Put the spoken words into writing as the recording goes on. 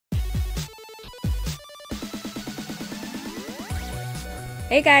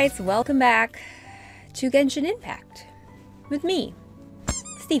Hey guys, welcome back to Genshin Impact with me,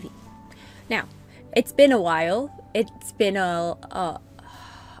 Stevie. Now, it's been a while. It's been a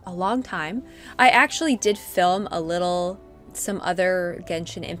long time. I actually did film some other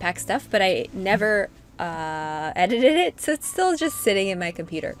Genshin Impact stuff, but I never edited it, so it's still just sitting in my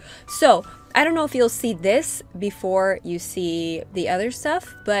computer. So, I don't know if you'll see this before you see the other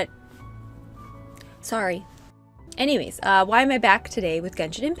stuff, but sorry. Anyways, why am I back today with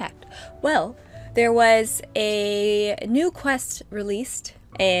Genshin Impact? Well, there was a new quest released,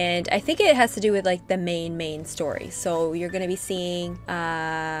 and I think it has to do with like the main story. So you're gonna be seeing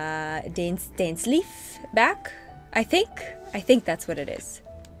Dain's Leaf back, I think that's what it is.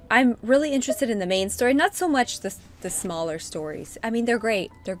 I'm really interested in the main story, not so much the smaller stories. I mean, they're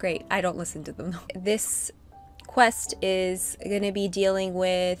great. I don't listen to them. This quest is gonna be dealing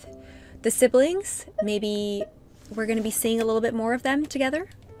with the siblings. Maybe we're going to be seeing a little bit more of them together.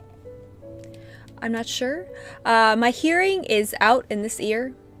 I'm not sure. My hearing is out in this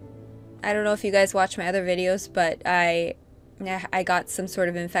ear. I don't know if you guys watch my other videos, but I got some sort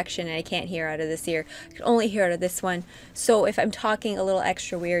of infection and I can't hear out of this ear. I can only hear out of this one. So if I'm talking a little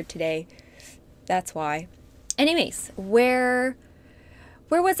extra weird today, that's why. Anyways, where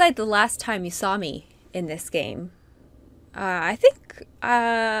was I the last time you saw me in this game? I think,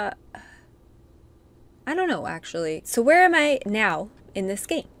 I don't know, actually. So where am I now in this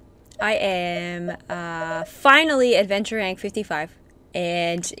game? I am finally adventure rank 55.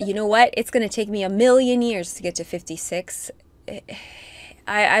 And you know what? It's going to take me a million years to get to 56.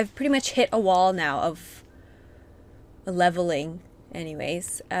 I've pretty much hit a wall now of leveling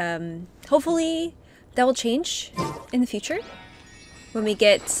anyways. Hopefully that will change in the future. When we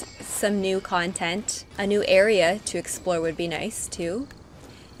get some new content, a new area to explore would be nice too.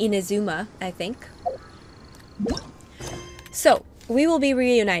 Inazuma, I think. So, we will be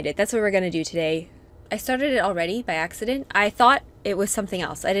reunited. That's what we're going to do today. I started it already by accident. I thought it was something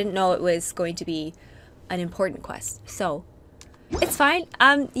else. I didn't know it was going to be an important quest. So, it's fine.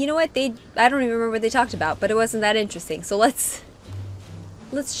 You know what? I don't even remember what they talked about, but it wasn't that interesting. So let's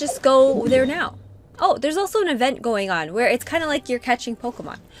just go there now. Oh, there's also an event going on where it's kind of like you're catching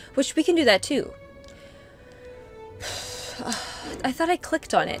Pokemon, which we can do that too. I thought I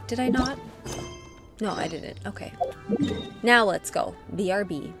clicked on it. Did I not? No, I didn't. Okay. Now let's go.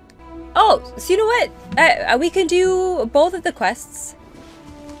 BRB. Oh, so you know what? We can do both of the quests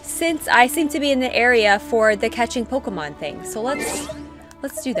since I seem to be in the area for the catching Pokemon thing. So let's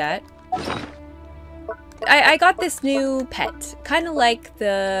do that. I got this new pet, kind of like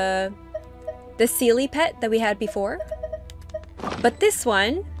the Sealy pet that we had before. But this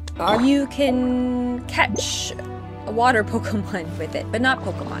one, you can catch a water Pokemon with it, but not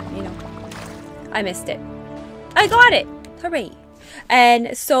Pokemon, you know. I missed it. I got it! Hooray!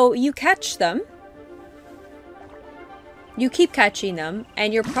 And so you catch them. You keep catching them,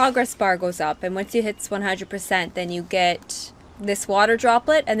 and your progress bar goes up. And once you hit 100%, then you get this water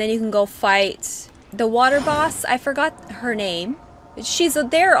droplet, and then you can go fight the water boss. I forgot her name. She's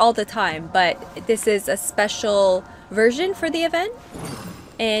there all the time, but this is a special version for the event.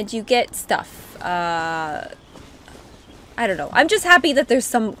 And you get stuff. I don't know. I'm just happy that there's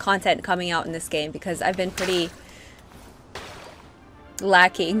some content coming out in this game because I've been pretty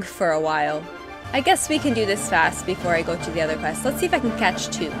lacking for a while. I guess we can do this fast before I go to the other quest. Let's see if I can catch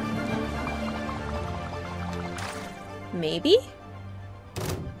 2. Maybe?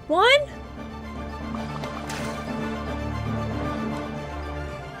 1?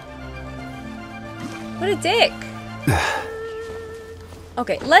 What a dick.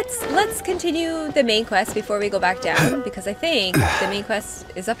 Okay, let's continue the main quest before we go back down, because I think the main quest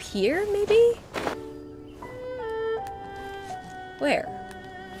is up here, maybe? Where?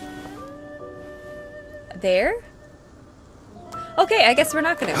 There? Okay, I guess we're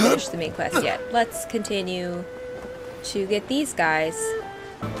not going to finish the main quest yet. Let's continue to get these guys.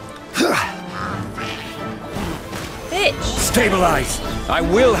 Bitch! Stabilize! I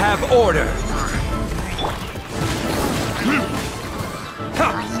will have order!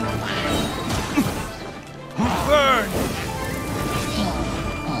 Burn!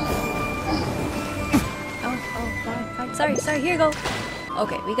 Oh, fine. Sorry, here you go.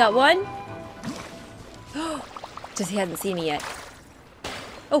 Okay, we got one. Just he hasn't seen me yet.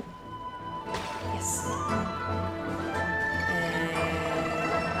 Oh. Yes.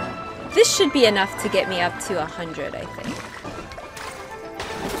 And this should be enough to get me up to 100, I think.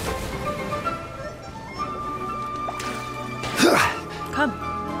 Come.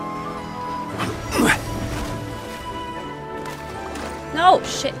 No,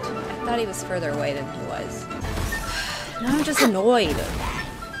 shit. I thought he was further away than he was. Now I'm just annoyed.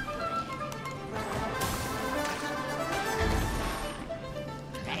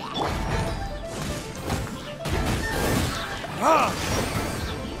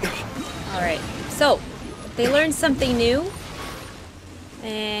 Alright, so they learned something new.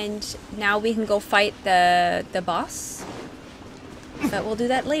 And now we can go fight the boss. But we'll do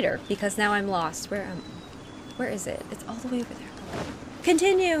that later because now I'm lost. Where is it? It's all the way over there.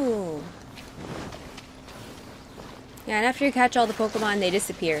 Continue! Yeah, and after you catch all the Pokemon, they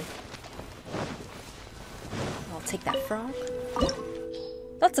disappear. I'll take that frog.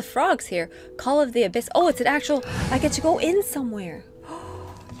 Lots of frogs here. Call of the Abyss. Oh, it's an actual... I get to go in somewhere.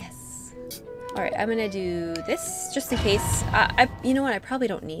 Yes. Alright, I'm gonna do this just in case. You know what? I probably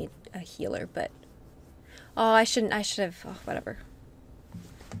don't need a healer, but... Oh, I shouldn't. I should have... Oh, whatever.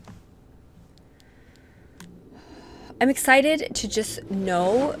 I'm excited to just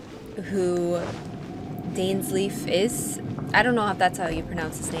know who Dainsleif is. I don't know if that's how you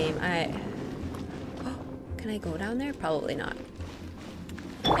pronounce his name. Oh, can I go down there? Probably not.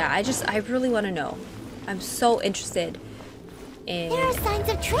 Yeah, I really want to know. I'm so interested in there are signs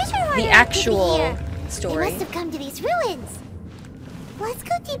of treasure the actual story. They must have come to these ruins. Let's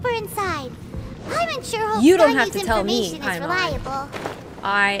go deeper inside. I'm sure you don't have to tell me, Paimon. Reliable.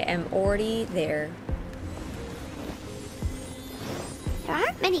 I am already there. There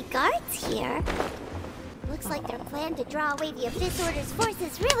aren't many guards here. Looks like their plan to draw away the Abyss Order's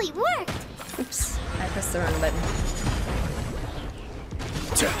forces really worked. Oops, I pressed the wrong button.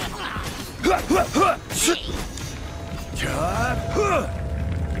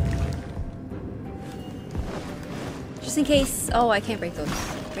 Just in case. Oh, I can't break those.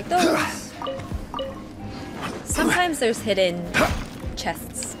 Break those. Sometimes there's hidden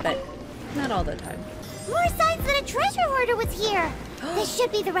chests, but not all the time. More signs that a treasure hoarder was here. This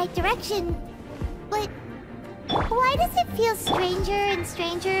should be the right direction. But why does it feel stranger and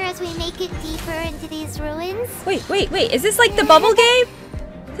stranger as we make it deeper into these ruins? Wait. Is this like the bubble game?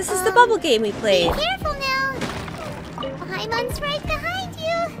 This is the bubble game we played. Be careful now. Paimon's right behind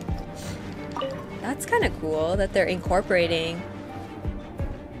you. That's kind of cool that they're incorporating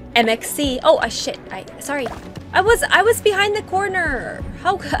MXC. Oh, shit. Sorry. I was behind the corner.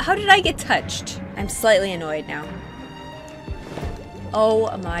 How did I get touched? I'm slightly annoyed now.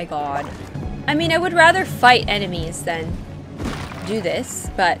 Oh my god. I mean, I would rather fight enemies than do this,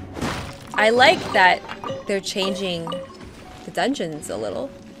 but I like that they're changing the dungeons a little.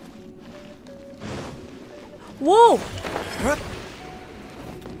 Whoa!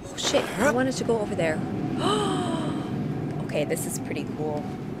 Oh shit, I wanted to go over there. Okay, this is pretty cool.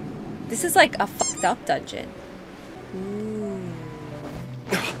 This is like a fucked up dungeon. Ooh.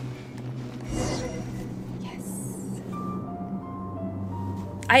 Yes.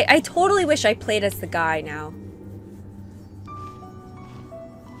 I totally wish I played as the guy now.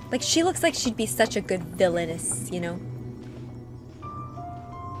 Like, she looks like she'd be such a good villainess, you know?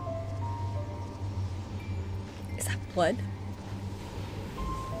 Is that blood?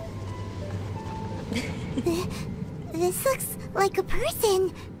 This looks like a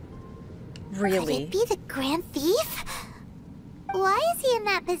person. Really? Could it be the Grand Thief? Why is he in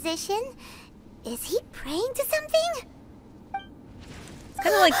that position? Is he praying to something? It's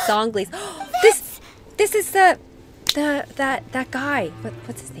kind of like Zonglis. This is that guy.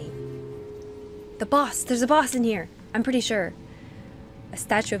 What's his name? The boss. There's a boss in here. I'm pretty sure. A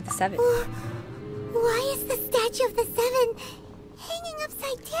statue of the Seven. Why is the statue of the Seven hanging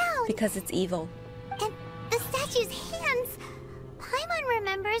upside down? Because it's evil. And the statue's hands. Paimon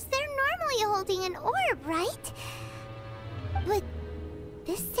remembers they're normally holding an orb, right? But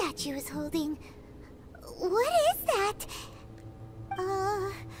this statue is holding... What is that?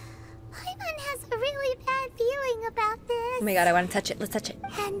 Paimon has a really bad feeling about this. Oh my god, I want to touch it. Let's touch it.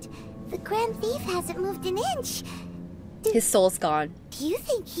 And the Grand Thief hasn't moved an inch. His soul's gone. Do you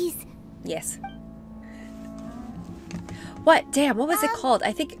think he's... Yes. What? Damn, what was it called?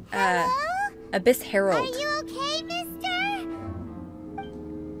 I think, Hello? Abyss Herald. Are you okay, mister?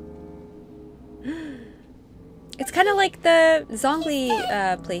 It's kind of like the Zongli,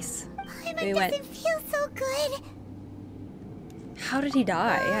 place Paimon doesn't feel so good. How did he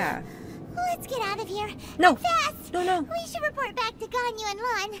die? Yeah. Let's get out of here. No. Fast. No. We should report back to Ganyu and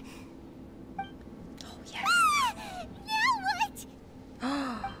Lon. Oh, yes. Now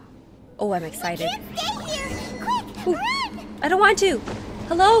what? Oh, I'm excited. We can't stay here. Quick, Ooh. run! I don't want to.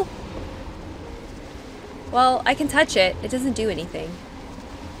 Hello? Well, I can touch it. It doesn't do anything.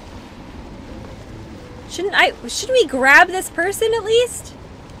 Shouldn't we grab this person at least?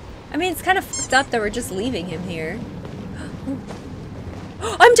 I mean, it's kind of fucked up that we're just leaving him here.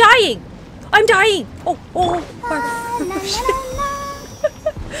 I'm dying! I'm dying! Oh.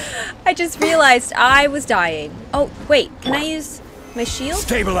 I just realized I was dying. Oh, wait. Can I use my shield?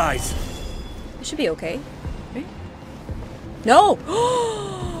 Stabilize! It should be okay. Right? No!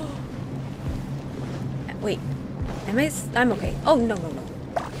 Wait. I'm okay. Oh, no, no, no.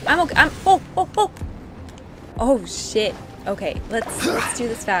 I'm okay. Oh. Oh, shit. Okay, let's do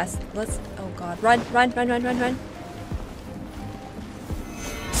this fast. Oh god. Run.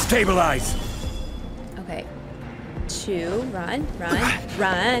 Stabilize. Okay. 2, run.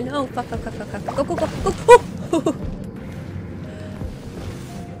 Oh, fuck. Go.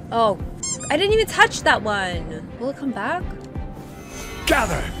 Oh, I didn't even touch that one. Will it come back?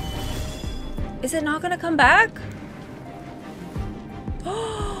 Gather. Is it not gonna come back?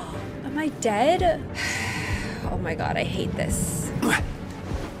 Oh, am I dead? Oh my god, I hate this.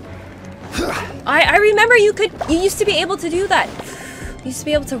 I remember you used to be able to do that. You used to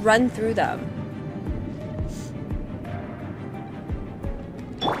be able to run through them.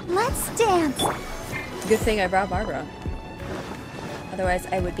 Let's dance. Good thing I brought Barbara. Otherwise,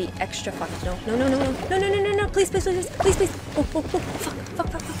 I would be extra fucked. No. Please. Oh,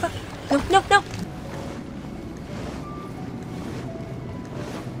 fuck. No.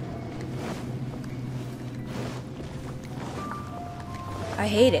 I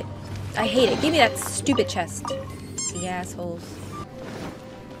hate it. Give me that stupid chest. You assholes.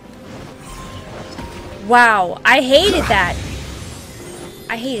 Wow, I hated that.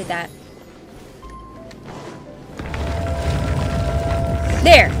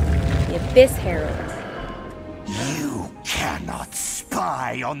 There! The Abyss Herald. You cannot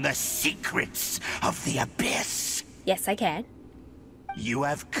spy on the secrets of the Abyss. Yes, I can. You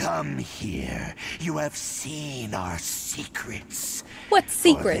have come here. You have seen our secrets. What For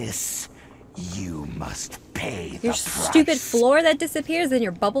secrets? this, you must pay the Your price. stupid floor that disappears and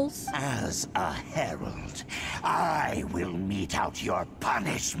your bubbles? As a herald, I will mete out your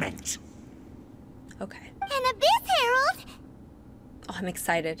punishment. Okay. An Abyss Herald? Oh, I'm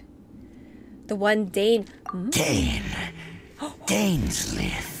excited. The one Dane. Dain.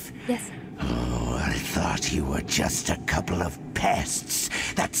 Dainsleif. Yes. Oh, I thought you were just a couple of pests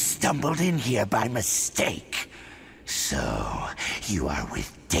that stumbled in here by mistake. So, you are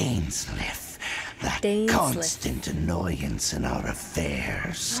with Dainsleif, that Dainsleif. constant annoyance in our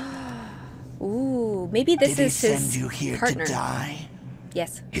affairs. Ooh, maybe this Did he is his send you here partner. to die?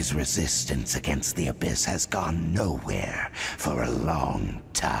 Yes. His resistance against the Abyss has gone nowhere for a long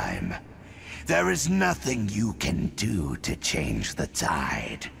time. There is nothing you can do to change the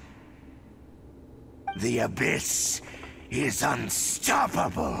tide. The Abyss is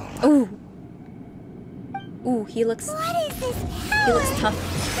unstoppable. Ooh, he looks What is this power? he looks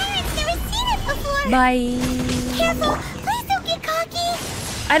tough. I've never seen it before. Bye. Careful, please don't get cocky.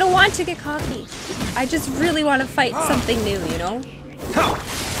 I don't want to get cocky. I just really want to fight something new, you know?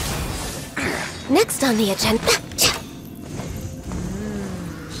 Next on the agenda.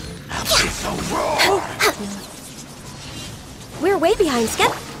 Abyssal roar! We're way behind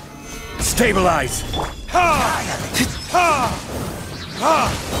schedule. Stabilize.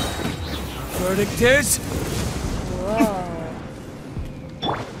 Verdict is Whoa.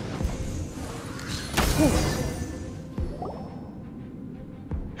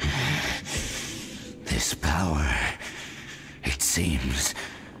 This power, it seems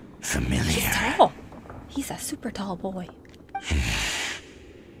familiar. Tall. He's a super tall boy.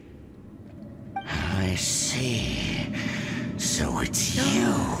 I see. So it's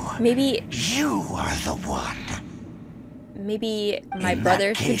you. Maybe You are the one. my In brother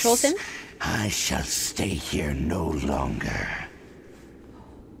that case, controls him? I shall stay here no longer.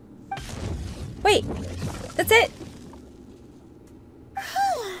 Wait. That's it.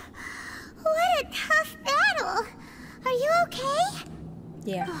 What a tough battle. Are you okay?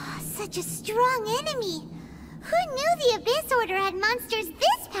 Yeah. Oh, such a strong enemy. Who knew the Abyss Order had monsters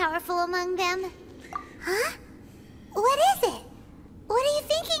this powerful among them? Huh? What is it? What are you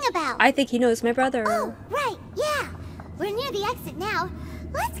thinking about? I think he knows my brother. Oh, right, yeah. We're near the exit now.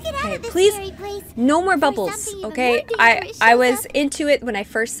 Let's get out Okay, of this please, scary place. no more before bubbles, something even okay? more dangerous I shows was up. into it when I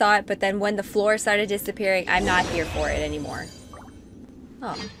first saw it, but then when the floor started disappearing, I'm not here for it anymore.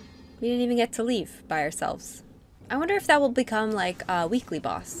 Oh, we didn't even get to leave by ourselves. I wonder if that will become like a weekly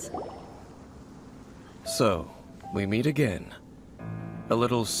boss. So, we meet again. A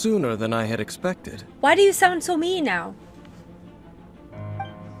little sooner than I had expected. Why do you sound so mean now?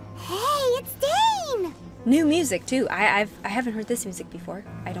 Hey, it's Dane! New music too. I haven't heard this music before,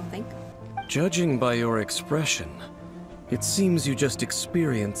 I don't think. Judging by your expression, it seems you just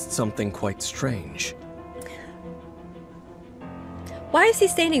experienced something quite strange. Why is he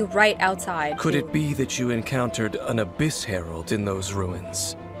standing right outside? Could it be that you encountered an Abyss Herald in those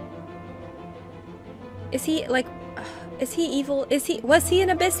ruins? Is he like, is he evil? Was he an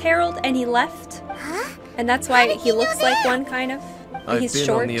Abyss Herald and he left? Huh? And that's How why did he you know looks like that? one, kind of? I've He's been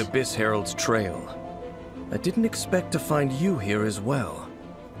short. on the Abyss Herald's trail. I didn't expect to find you here as well.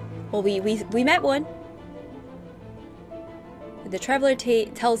 Well, we met one. The traveler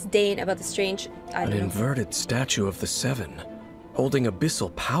tells Dain about the strange... An inverted statue of the Seven, holding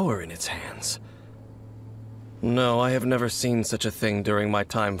abyssal power in its hands. No, I have never seen such a thing during my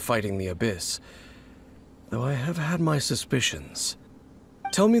time fighting the Abyss, though I have had my suspicions.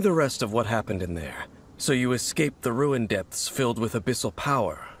 Tell me the rest of what happened in there. So you escaped the ruin depths filled with abyssal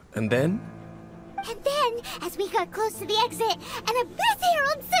power, and then? And then, as we got close to the exit, an Abyss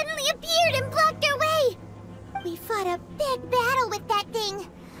Herald suddenly appeared and blocked our way! We fought a big battle with that thing.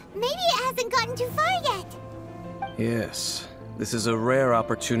 Maybe it hasn't gotten too far yet. Yes, this is a rare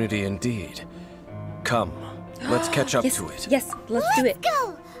opportunity indeed. Come, let's catch up to it. Yes, let's do it. Let's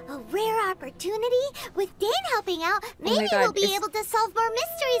go! A rare opportunity? With Dain helping out, maybe we'll be able to solve more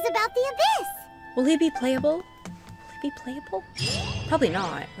mysteries about the Abyss! Will he be playable? Will he be playable? Probably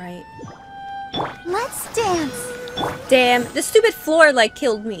not, right? Let's dance! Damn, the stupid floor, like,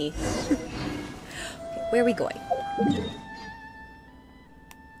 killed me. Where are we going?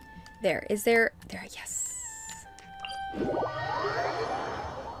 There. Is there... There, yes.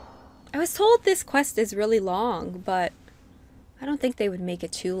 I was told this quest is really long, but I don't think they would make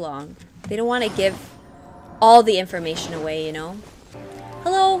it too long. They don't want to give all the information away, you know?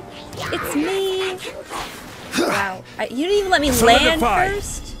 Hello, it's me. Wow, you didn't even let me land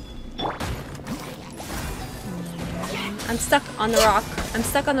first. I'm stuck on the rock. I'm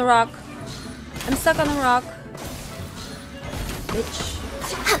stuck on the rock. I'm stuck on the rock. Bitch.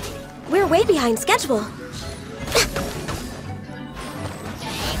 We're way behind schedule.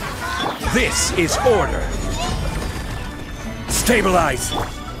 This is order. Stabilize.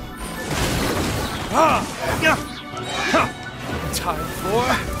 Time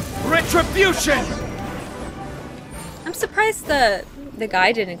for retribution. I'm surprised the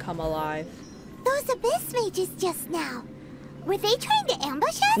guy didn't come alive. Those Abyss mages just now. Were they trying to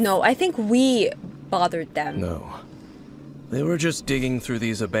ambush us? No, I think we bothered them. No. They were just digging through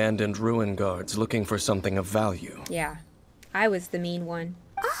these abandoned ruin guards looking for something of value. Yeah, I was the mean one.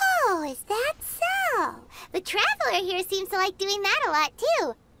 Oh, is that so? The traveler here seems to like doing that a lot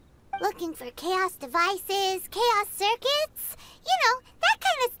too. Looking for chaos devices, chaos circuits, you know, that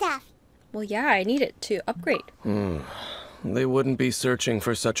kind of stuff. Well, yeah, I need it to upgrade. They wouldn't be searching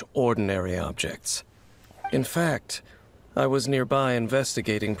for such ordinary objects. In fact, I was nearby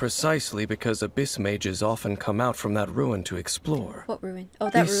investigating precisely because Abyss mages often come out from that ruin to explore. What ruin? Oh,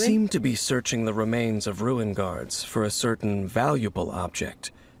 that They ruin? seem to be searching the remains of ruin guards for a certain valuable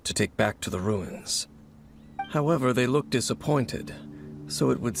object to take back to the ruins. However, they look disappointed, so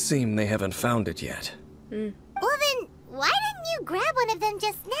it would seem they haven't found it yet. Well then, why didn't you grab one of them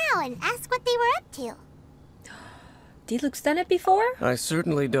just now and ask what they were up to? D-Luke's done it before? I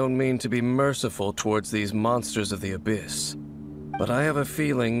certainly don't mean to be merciful towards these monsters of the Abyss, but I have a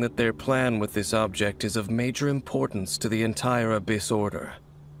feeling that their plan with this object is of major importance to the entire Abyss Order.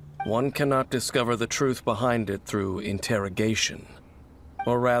 One cannot discover the truth behind it through interrogation.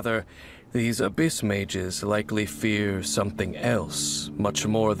 Or rather, these Abyss mages likely fear something else, much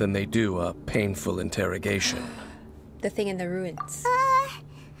more than they do a painful interrogation. The thing in the ruins.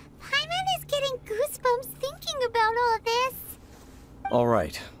 Paimon is getting goosebumps thinking about all this. All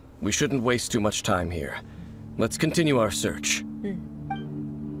right, we shouldn't waste too much time here. Let's continue our search.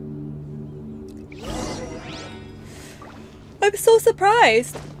 I'm so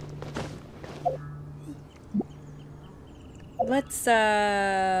surprised. Let's, I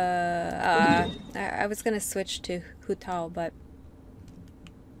was gonna switch to Hu Tao, but...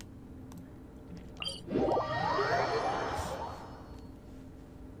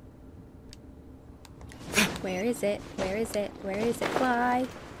 Where is it? Where is it? Where is it? Why?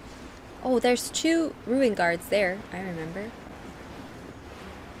 Oh, there's 2 ruin guards there, I remember.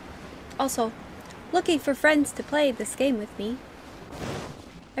 Also, looking for friends to play this game with me.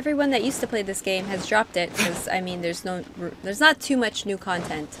 Everyone that used to play this game has dropped it because, I mean, there's not too much new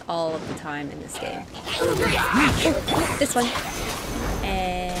content all of the time in this game. Oh, this one.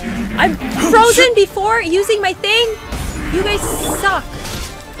 And I'm frozen before using my thing. You guys suck.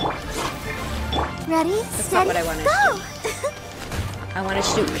 Ready? That's not what I wanted Go! to do. I wanted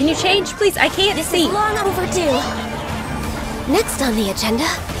to do. Can you change, please? I can't This see. is long overdue. Next on the agenda,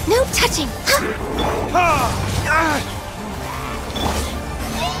 no touching.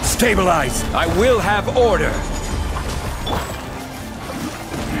 Stabilize! I will have order!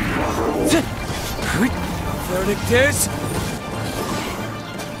 Verdict is...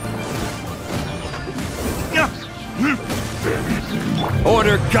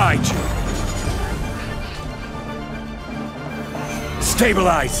 Order guide you!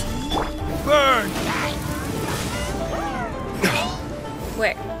 Stabilize! Burn!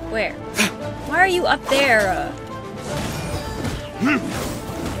 Where? Where? Why are you up there?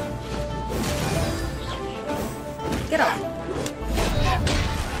 Get off.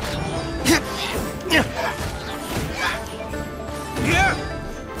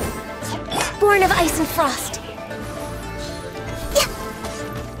 Born of ice and frost.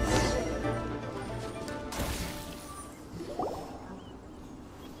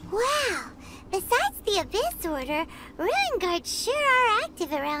 Wow! Besides the Abyss Order, Ruin Guards sure are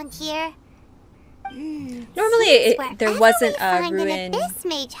active around here. Normally, there wasn't a Ruin ruin. An Abyss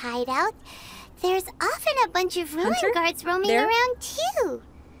Mage hideout. There's often a bunch of Ruin Hunter? Guards roaming There? around too.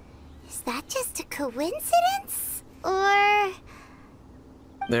 Is that just a coincidence? Or...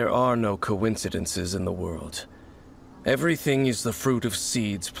 There are no coincidences in the world. Everything is the fruit of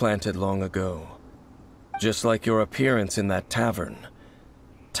seeds planted long ago. Just like your appearance in that tavern.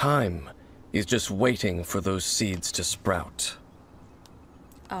 Time is just waiting for those seeds to sprout.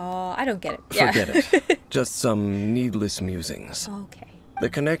 Oh, I don't get it. Forget it. Just some needless musings. Okay. The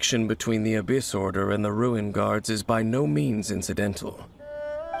connection between the Abyss Order and the Ruin Guards is by no means incidental.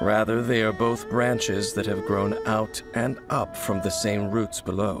 Rather, they are both branches that have grown out and up from the same roots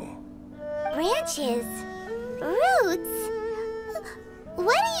below. branches? Roots?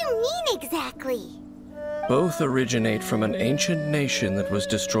 What do you mean exactly? Both originate from an ancient nation that was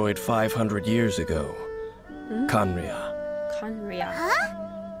destroyed 500 years ago. Khaenri'ah. Khaenri'ah. Huh?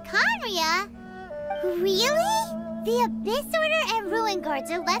 Khaenri'ah? Really? The Abyss Order and Ruin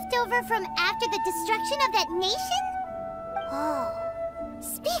Guards are left over from after the destruction of that nation? Oh.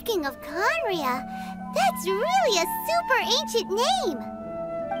 Speaking of Khaenri'ah, that's really a super ancient name.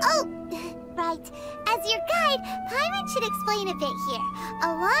 Oh, right. As your guide, Paimon should explain a bit here.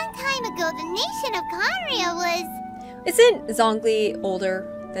 A long time ago, the nation of Khaenri'ah was... Isn't Zhongli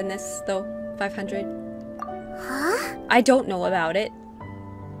older than this, though? 500? Huh? I don't know about it.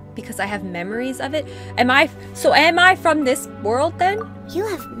 Because I have memories of it. Am I from this world, then? You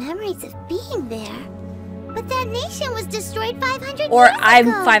have memories of being there. But that nation was destroyed 500 Or years ago.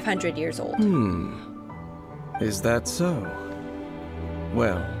 I'm 500 years old. Is that so?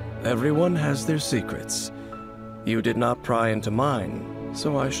 Well, everyone has their secrets. You did not pry into mine,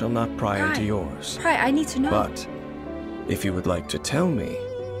 so I shall not pry into yours. Right, I need to know. But if you would like to tell me,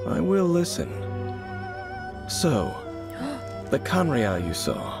 I will listen. So, the Khaenri'ah you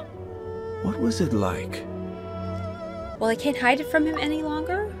saw, what was it like? Well, I can't hide it from him any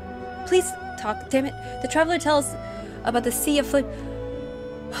longer. Please talk, damn it. The Traveler tells about the Sea of Flame.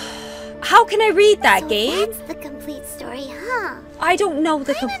 How can I read that, So Gabe? that's the complete story, huh? I don't know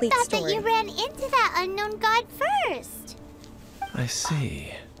the I complete thought story. that you ran into that unknown god first. I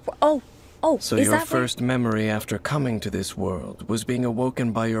see. Oh, So is your that first memory after coming to this world was being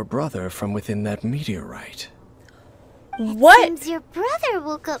awoken by your brother from within that meteorite. What? Seems your brother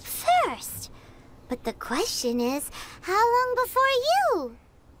woke up first. But the question is, how long before you?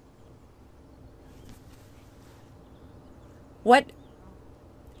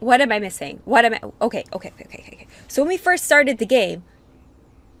 What am I missing? What am I... Okay. So when we first started the game,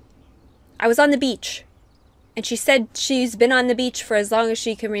 I was on the beach. And she said she's been on the beach for as long as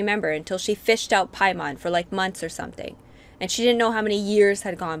she can remember until she fished out Paimon for like months or something. And she didn't know how many years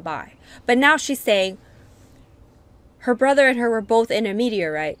had gone by. But now she's saying her brother and her were both in a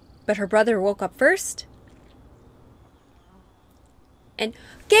meteorite, but her brother woke up first? And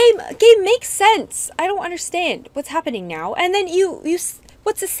game makes sense. I don't understand what's happening now. And then you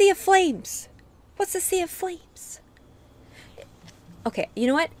what's a Sea of Flames? What's a Sea of Flames? Okay, you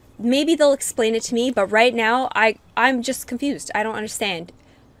know what? Maybe they'll explain it to me, but right now I'm just confused. I don't understand.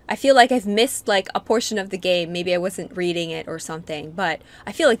 I feel like I've missed like a portion of the game. Maybe I wasn't reading it or something, but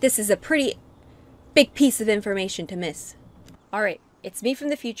I feel like this is a pretty big piece of information to miss. All right, it's me from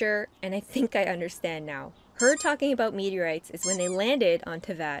the future, and I think I understand now. Her talking about meteorites is when they landed on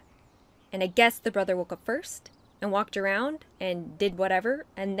Teyvat, and I guess the brother woke up first and walked around and did whatever,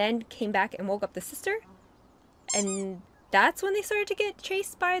 and then came back and woke up the sister, and that's when they started to get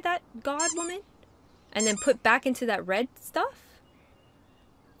chased by that god woman, and then put back into that red stuff.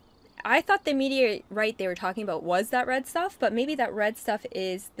 I thought the meteorite they were talking about was that red stuff, but maybe that red stuff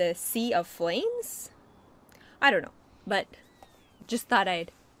is the Sea of Flames? I don't know, but just thought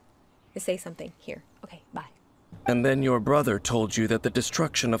I'd say something here. Okay, bye. And then your brother told you that the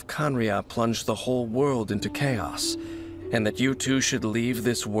destruction of Khaenri'ah plunged the whole world into chaos, and that you two should leave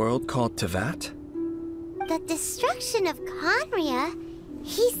this world called Teyvat? The destruction of Khaenri'ah?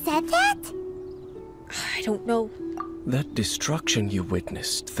 He said that? I don't know. That destruction you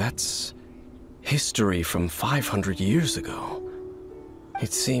witnessed, that's history from 500 years ago.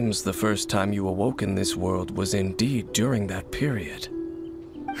 It seems the first time you awoke in this world was indeed during that period.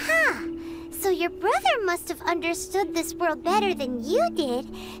 your brother must have understood this world better than you did,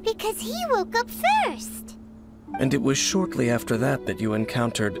 because he woke up first. And it was shortly after that that you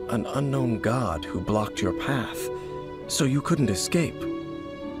encountered an unknown god who blocked your path, so you couldn't escape.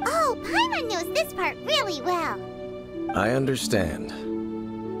 Oh, Paimon knows this part really well. I understand.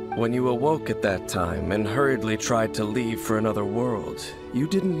 When you awoke at that time and hurriedly tried to leave for another world, you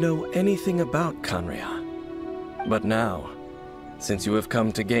didn't know anything about Khaenri'ah. But now, since you have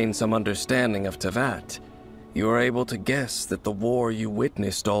come to gain some understanding of Teyvat, you are able to guess that the war you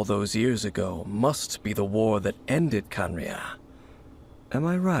witnessed all those years ago must be the war that ended Khaenri'ah. Am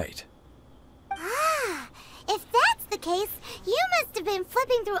I right? Ah, if that's the case, you must have been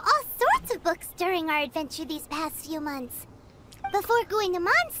flipping through all sorts of books during our adventure these past few months. Before going to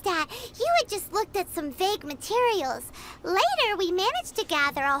Mondstadt, you had just looked at some vague materials. Later, we managed to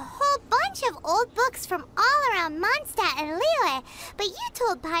gather a whole bunch of old books from all around Mondstadt and Liyue, but you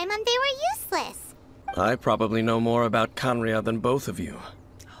told Paimon they were useless. I probably know more about Khaenri'ah than both of you.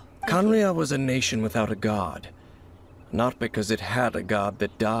 Khaenri'ah was a nation without a god. Not because it had a god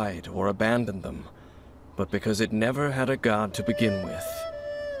that died or abandoned them, but because it never had a god to begin with.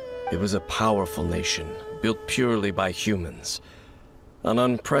 It was a powerful nation, built purely by humans. An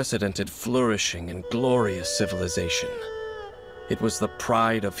unprecedented, flourishing, and glorious civilization. It was the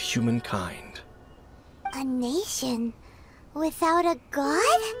pride of humankind. A nation without a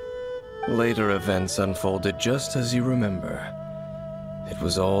god? Later events unfolded just as you remember. It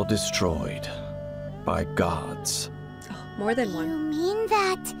was all destroyed by gods. Oh, more than You one. mean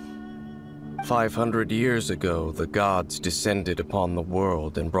that... 500 years ago, the gods descended upon the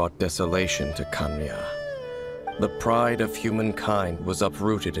world and brought desolation to Khaenri'ah. The pride of humankind was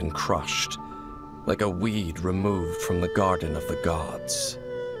uprooted and crushed, like a weed removed from the garden of the gods.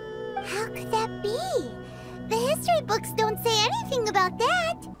 How could that be? The history books don't say anything about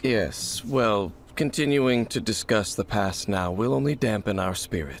that. Yes, well, continuing to discuss the past now will only dampen our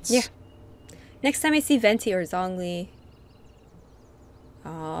spirits. Yeah. Next time I see Venti or Zhongli...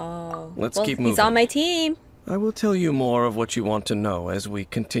 Oh. Let's keep moving. He's on my team. I will tell you more of what you want to know as we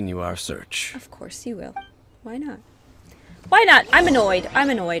continue our search. Of course you will. Why not? Why not? I'm annoyed. I'm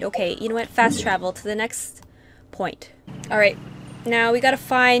annoyed. Okay, you know what? Fast travel to the next point. Alright. Now we gotta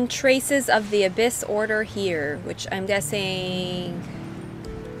find traces of the Abyss Order here, which I'm guessing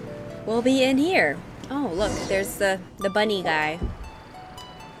will be in here. Oh, look. There's the bunny guy.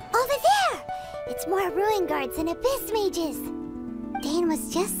 Over there! It's more ruin guards and abyss mages. Dane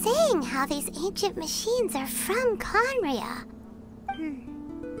was just saying how these ancient machines are from Khaenri'ah.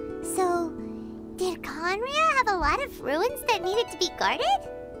 So, did Khaenri'ah have a lot of ruins that needed to be guarded?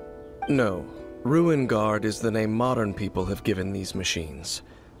 No. Ruin Guard is the name modern people have given these machines.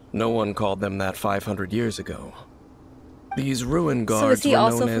 No one called them that 500 years ago. These Ruin Guards were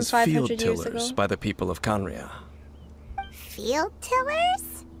known as Field Tillers by the people of Khaenri'ah. Field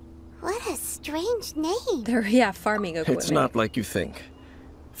tillers? What a strange name. They're, yeah, farming equipment. It's not like you think.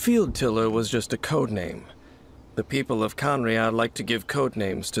 Field Tiller was just a code name. The people of Khaenri'ah like to give code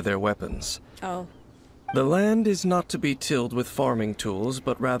names to their weapons. Oh. The land is not to be tilled with farming tools,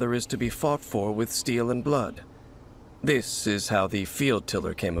 but rather is to be fought for with steel and blood. This is how the Field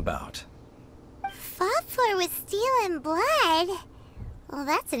Tiller came about. Fought for with steel and blood? Well,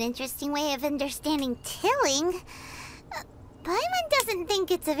 that's an interesting way of understanding tilling. Paimon doesn't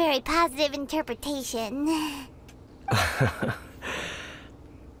think it's a very positive interpretation.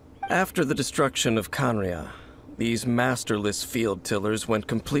 After the destruction of Khaenri'ah, these masterless field tillers went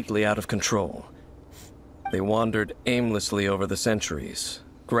completely out of control. They wandered aimlessly over the centuries,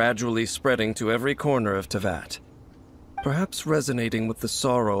 gradually spreading to every corner of Teyvat. Perhaps resonating with the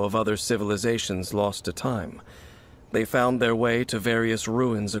sorrow of other civilizations lost to time, they found their way to various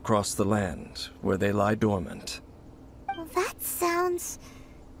ruins across the land, where they lie dormant. Well, that sounds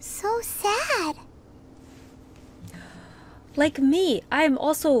so sad. Like me, I am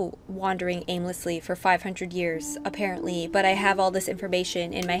also wandering aimlessly for 500 years, apparently, but I have all this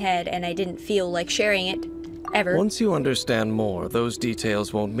information in my head and I didn't feel like sharing it, ever. Once you understand more, those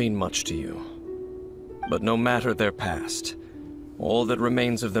details won't mean much to you. But no matter their past, all that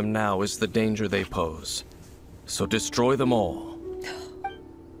remains of them now is the danger they pose. So destroy them all.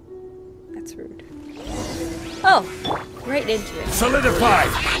 That's rude. Oh, right into it. Solidify!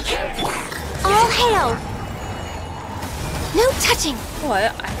 All hail! No touching! Oh,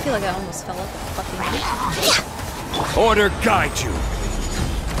 I feel like I almost fell off the fucking roof. Order guide you!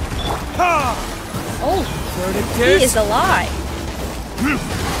 Ha! Oh, Verdict he is alive.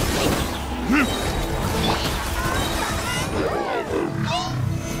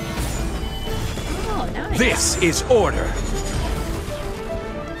 Oh, nice. This is order!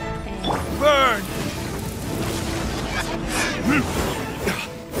 And turn!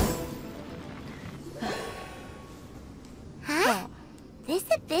 Huh? This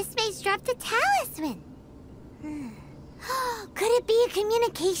abyss maze dropped a talisman. Could it be a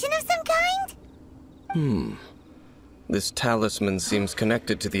communication of some kind? This talisman seems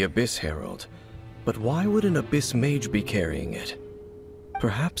connected to the Abyss Herald. But why would an Abyss Mage be carrying it?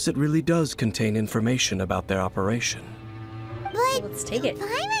 Perhaps it really does contain information about their operation. But Let's take it.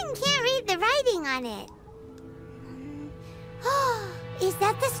 Paimon can't read the writing on it. Is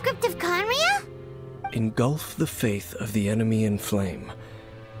that the script of Conria? Engulf the faith of the enemy in flame,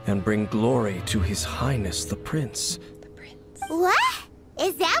 and bring glory to His Highness the Prince. The prince. What?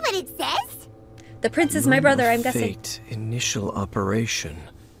 Is that what it says? The prince is my brother, I'm guessing. Fate, initial operation.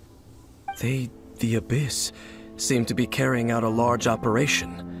 They, the Abyss, seem to be carrying out a large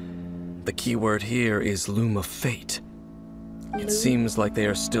operation. The keyword here is Loom of Fate. It seems like they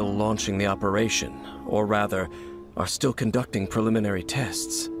are still launching the operation, or rather, are still conducting preliminary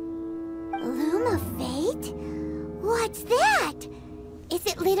tests. Loom of Fate? What's that? Is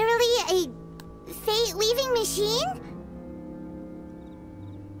it literally a fate-leaving machine?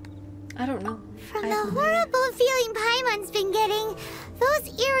 I don't know. From the horrible feeling Paimon's been getting,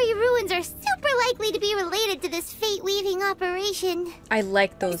 those eerie ruins are super likely to be related to this fate-leaving operation. I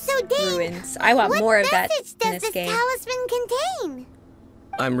like those So, Dane, ruins. I want more of that what message in does this game. talisman contain?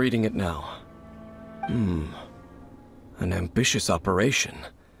 I'm reading it now. An ambitious operation.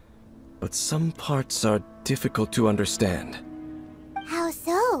 But some parts are difficult to understand. How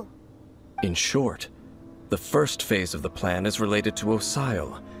so? In short, the first phase of the plan is related to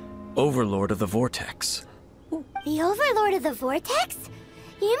Osile, Overlord of the Vortex. The Overlord of the Vortex?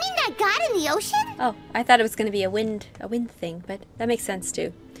 You mean that god in the ocean? Oh, I thought it was going to be a wind thing, but that makes sense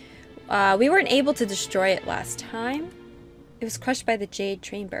too. We weren't able to destroy it last time. It was crushed by the Jade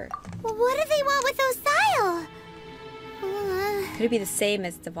Chamber. Well, what do they want with Osile? Could it be the same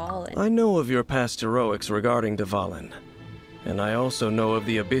as Dvalin? I know of your past heroics regarding Dvalin, and I also know of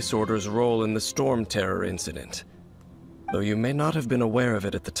the Abyss Order's role in the Storm Terror incident. Though you may not have been aware of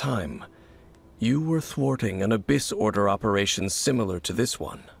it at the time, you were thwarting an Abyss Order operation similar to this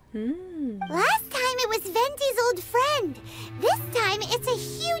one. Last time it was Venti's old friend. This time it's a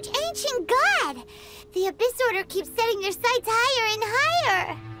huge ancient god. The Abyss Order keeps setting their sights higher and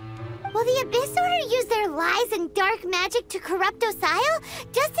higher. Will the Abyss Order use their lies and dark magic to corrupt Osile,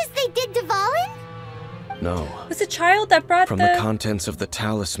 just as they did Dvalin? No. It was a child that brought From the contents of the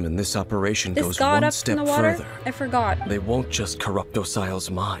talisman, this operation this goes god one up step in the water. further. I forgot. They won't just corrupt Osile's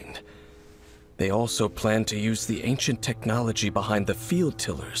mind. They also plan to use the ancient technology behind the field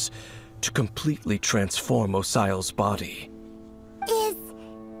tillers to completely transform Osile's body. Is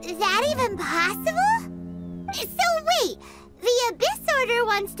that even possible? So wait, the Abyss Order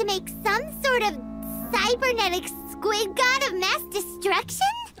wants to make some sort of cybernetic squid god of mass destruction?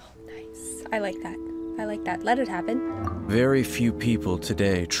 Nice. I like that. I like that. Let it happen. Very few people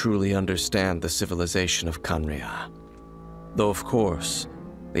today truly understand the civilization of Conria. Though, of course,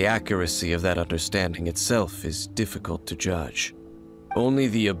 the accuracy of that understanding itself is difficult to judge. Only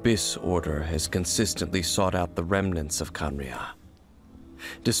the Abyss Order has consistently sought out the remnants of Conria.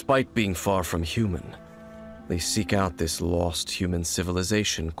 Despite being far from human, they seek out this lost human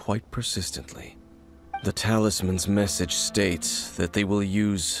civilization quite persistently. The talisman's message states that they will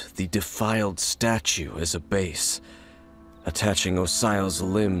use the defiled statue as a base, attaching Osile's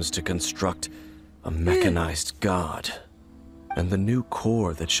limbs to construct a mechanized god. And the new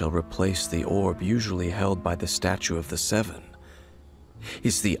core that shall replace the orb usually held by the Statue of the Seven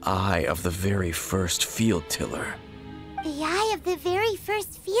is the eye of the very first field tiller. The eye of the very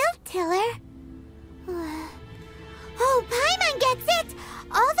first field tiller? Oh, Paimon gets it!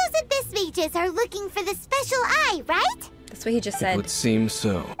 All those Abyss mages are looking for the special eye, right? That's what he just It said. would seem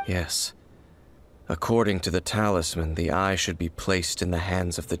so, yes. According to the talisman, the eye should be placed in the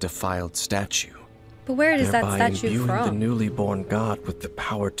hands of the defiled statue. But where is that thereby statue imbuing the from? newly born god with the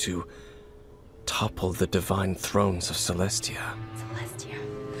power to topple the divine thrones of Celestia.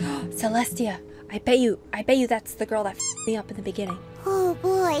 Celestia. Celestia. I bet you that's the girl that f***ed me up in the beginning. Oh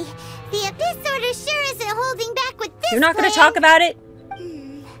boy, the Abyss Order sure isn't holding back with this. You're not going to plan. talk about it?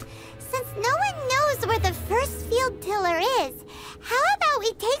 Since no one knows where the first field tiller is, how about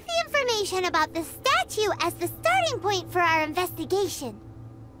we take the information about the statue as the starting point for our investigation?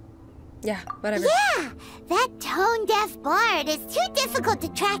 Yeah, whatever. Yeah, that tone-deaf bard is too difficult to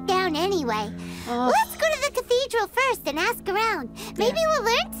track down anyway. Oh. Let's go to the cathedral first and ask around. Maybe we'll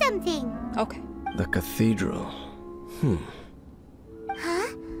learn something. Okay. The cathedral. Huh?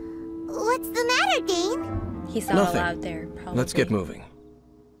 What's the matter, Dane? He's not Nothing. allowed there, probably. Let's get moving.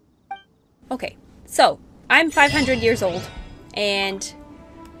 Okay, so I'm 500 years old, and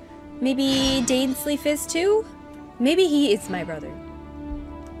maybe Dainsleif is too? Maybe he is my brother.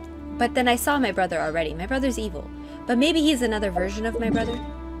 But then I saw my brother already. My brother's evil. But maybe he's another version of my brother.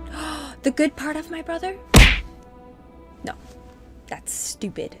 The good part of my brother? No, that's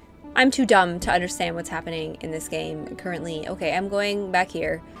stupid. I'm too dumb to understand what's happening in this game currently. Okay, I'm going back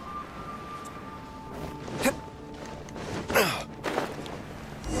here.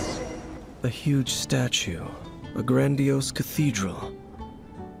 A huge statue, a grandiose cathedral.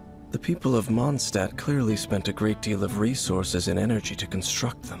 The people of Mondstadt clearly spent a great deal of resources and energy to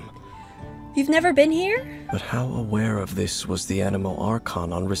construct them. You've never been here? But how aware of this was the Anemo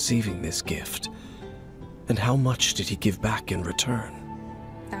Archon on receiving this gift? And how much did he give back in return?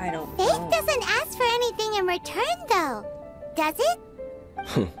 I don't Faith know. doesn't ask for anything in return, though. Does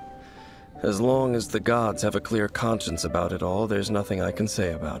it? As long as the gods have a clear conscience about it all, there's nothing I can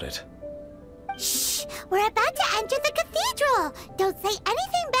say about it. Shh! We're about to enter the cathedral! Don't say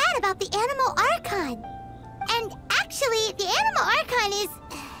anything bad about the Anemo Archon! And actually, the Anemo Archon is...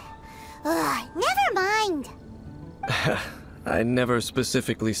 never mind! I never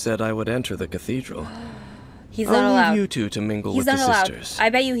specifically said I would enter the cathedral. He's not I'll allowed. leave you two to mingle He's with not the allowed. sisters. I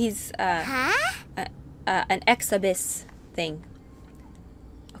bet you he's Huh? an ex-abyss thing.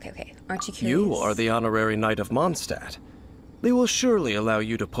 Okay. Aren't you curious? You are the honorary knight of Mondstadt. They will surely allow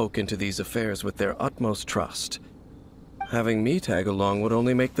you to poke into these affairs with their utmost trust. Having me tag along would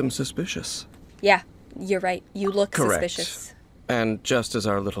only make them suspicious. Yeah, you're right. You look Correct. suspicious. And just as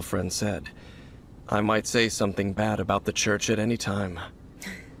our little friend said, I might say something bad about the church at any time.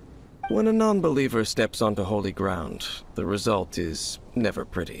 When a non-believer steps onto holy ground, the result is never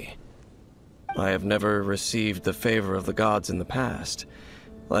pretty. I have never received the favor of the gods in the past.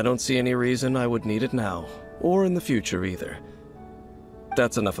 I don't see any reason I would need it now, or in the future either.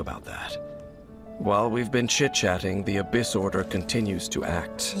 That's enough about that. While we've been chit-chatting, the Abyss Order continues to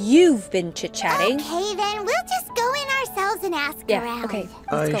act. You've been chit-chatting. Okay, then we'll just go in ourselves and ask Yeah, around. okay.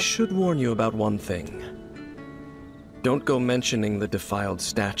 Let's I go. should warn you about one thing. Don't go mentioning the defiled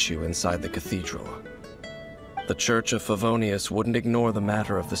statue inside the cathedral. The Church of Favonius wouldn't ignore the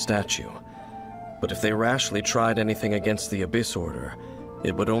matter of the statue. But if they rashly tried anything against the Abyss Order,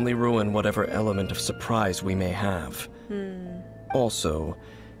 it would only ruin whatever element of surprise we may have. Also,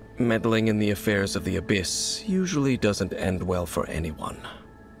 meddling in the affairs of the Abyss usually doesn't end well for anyone.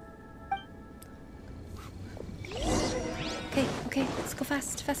 Okay, let's go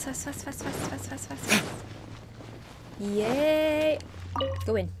fast. Fast. Yay!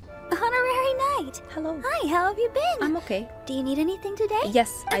 Go in. Honorary Knight! Hello. Hi, how have you been? I'm okay. Do you need anything today?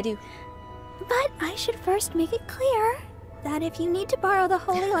 Yes, I do. But I should first make it clear that if you need to borrow the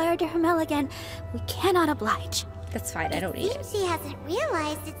Holy Lyre de Hermel again, we cannot oblige. That's fine. I don't need Seems it. she hasn't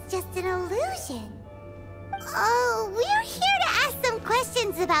realized it's just an illusion. Oh, we're here to ask some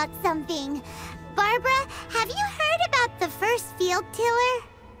questions about something. Barbara, have you heard about the first field tiller?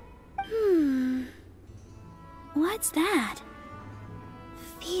 What's that?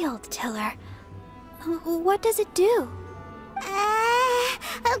 Field tiller. What does it do?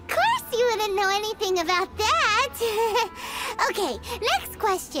 Of course you wouldn't know anything about that. Okay, next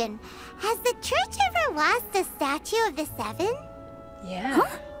question. Has the church ever lost a statue of the Seven? Yeah.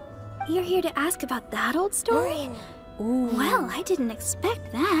 You're here to ask about that old story? Ooh. Well, I didn't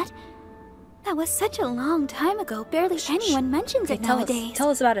expect that. That was such a long time ago, barely anyone mentions Okay, it nowadays. Tell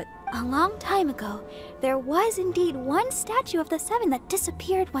us about it. A long time ago, there was indeed one statue of the Seven that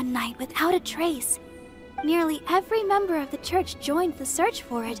disappeared one night without a trace. Nearly every member of the church joined the search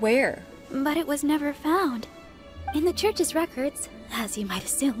for it, Where? but it was never found. In the church's records, as you might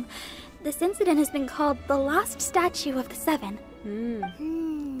assume, this incident has been called the Lost Statue of the Seven.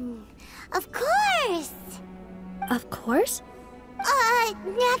 Of course. Of course?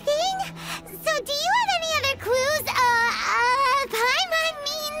 Nothing? So do you have any other clues? Paimon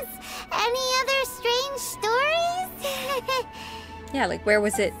means any other strange stories? Yeah, like where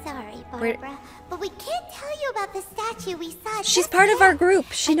was it? Sorry, Where- Barbara, but we can't tell you about the statue we saw. She's just part of yet. our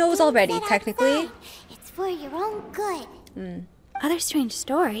group. She knows Things already, said technically. outside. It's for your own good. Other strange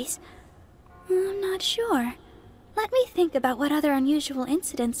stories? I'm not sure. Let me think about what other unusual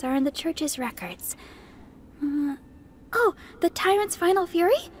incidents are in the church's records. Oh, the Tyrant's Final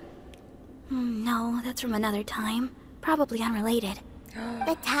Fury? No, that's from another time. Probably unrelated.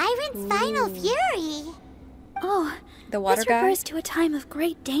 The Tyrant's Final Fury. Oh, The water this guy? refers to a time of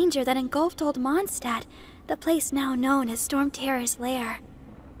great danger that engulfed old Mondstadt, the place now known as Storm Terror's lair.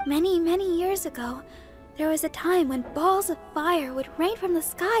 Many, many years ago, there was a time when balls of fire would rain from the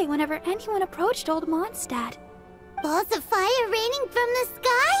sky whenever anyone approached old Mondstadt. Balls of fire raining from the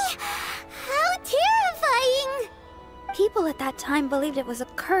sky? How terrifying! People at that time believed it was a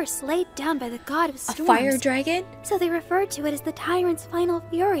curse laid down by the god of A storms. fire dragon? So they referred to it as the tyrant's final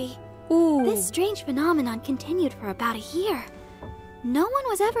fury. Ooh. This strange phenomenon continued for about a year. No one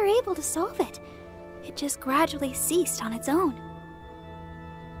was ever able to solve it. It just gradually ceased on its own.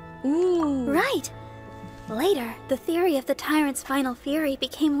 Ooh. Right. Later, the theory of the tyrant's final fury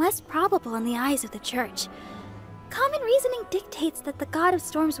became less probable in the eyes of the church. Common reasoning dictates that the god of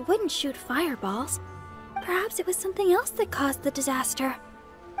storms wouldn't shoot fireballs. Perhaps it was something else that caused the disaster.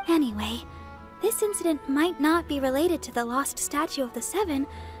 Anyway, this incident might not be related to the lost statue of the Seven,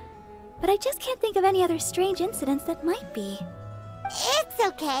 but I just can't think of any other strange incidents that might be. It's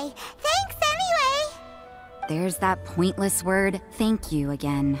okay. Thanks anyway. There's that pointless word, thank you,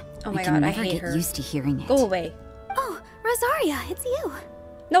 again. Oh my I can God, I never hate get her. used to hearing it. Go away. Oh, Rosaria, it's you.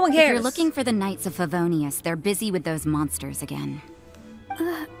 No one If cares. you're looking for the Knights of Favonius, they're busy with those monsters again.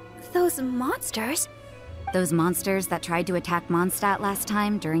 Those monsters? Those monsters that tried to attack Mondstadt last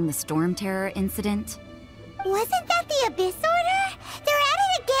time during the Storm Terror incident? Wasn't that the Abyss Order? They're at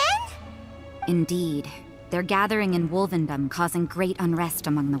it again? Indeed. They're gathering in Wolvendom, causing great unrest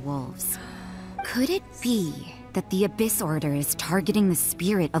among the wolves. Could it be that the Abyss Order is targeting the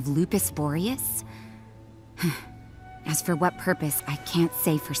spirit of Lupus Boreas? As for what purpose, I can't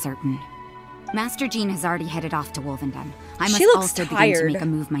say for certain. Master Jean has already headed off to Wolvendom. I must She looks also begin tired. to make a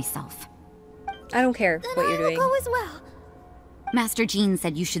move myself. I don't care Then what you're I will doing. go as well. Master Jean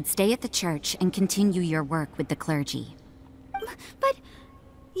said you should stay at the church and continue your work with the clergy. But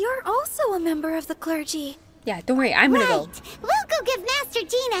you're also a member of the clergy. Yeah, don't worry. I'm gonna go. Right. We'll go give Master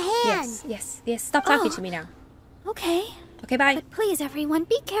Jean a hand. Yes, yes, yes. Stop talking Oh. to me now. Okay. Okay, bye. But please, everyone,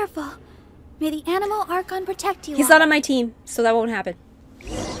 be careful. May the Animal Archon protect you He's all. not on my team, so that won't happen.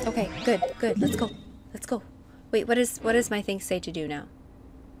 Okay, good, good. Let's go. Let's go. Wait, what does my thing say to do now?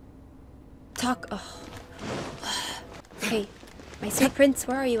 Talk. Oh. Hey, my sweet prince,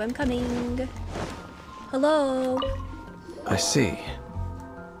 where are you? I'm coming. Hello. I see.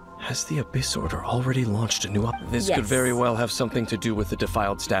 Has the Abyss Order already launched a new This could Yes. very well have something to do with the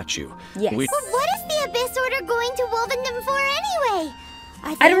defiled statue. Yes. We- But what is the Abyss Order going to Wolvendom for anyway?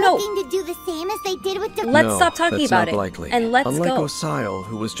 Are they I don't know. looking to do the same as they did with the... Let's No, stop talking that's about not it. likely. And let's Unlike go. Osile,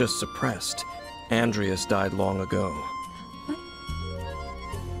 who was just suppressed, Andreas died long ago.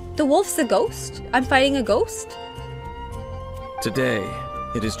 The wolf's a ghost? I'm fighting a ghost? Today,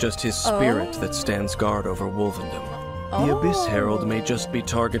 it is just his spirit that stands guard over Wolvendom. The Abyss Herald may just be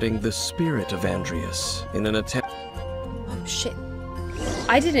targeting the spirit of Andreas in an attempt. Oh shit.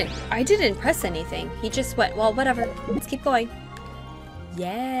 I didn't press anything. He just went, well, whatever. Let's keep going.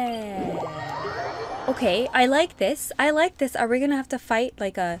 Yeah. Okay, I like this. I like this. Are we gonna have to fight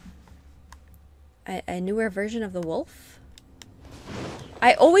like a newer version of the wolf?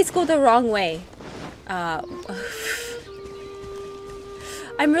 I always go the wrong way.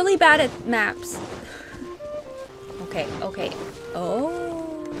 I'm really bad at maps. Okay, okay.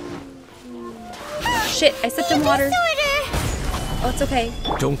 Oh. Shit, I stepped in water. Oh, it's okay.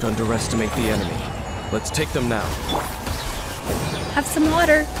 Don't underestimate the enemy. Let's take them now. Have some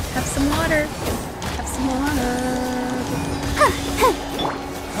water. Have some water. Have some water.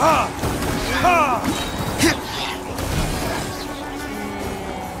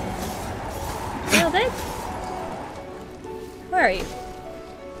 Nailed it. Where are you?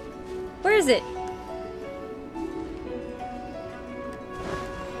 Where is it?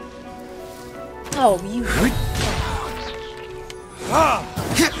 Oh, you.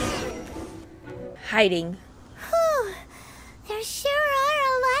 Hiding. Whew. There sure are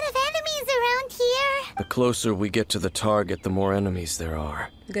a lot of enemies around here. The closer we get to the target, the more enemies there are.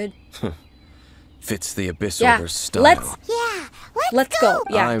 Good. Fits the Abyss Yeah, Order's style. Yeah, Let's go.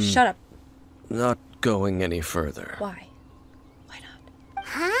 Yeah, I'm- shut up. Not going any further. Why? Why not?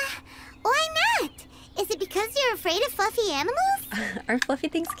 Huh? Why not? Is it because you're afraid of fluffy animals? Aren't fluffy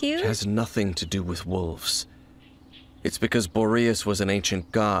things cute? It has nothing to do with wolves. It's because Boreas was an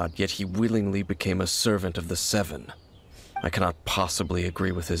ancient god, yet he willingly became a servant of the Seven. I cannot possibly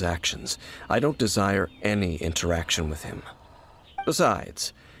agree with his actions. I don't desire any interaction with him.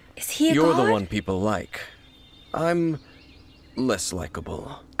 Besides, Is he a you're god? the one people like. I'm less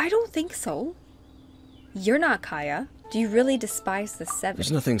likable. I don't think so. You're not Kaya. Do you really despise the Seven?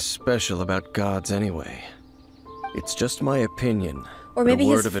 There's nothing special about gods anyway. It's just my opinion. Or maybe a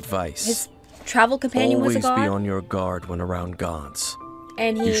word his- of advice. His travel companion Always was a god, be on your guard when around gods.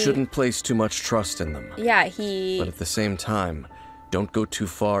 and he. You shouldn't place too much trust in them. Yeah, he. But at the same time, don't go too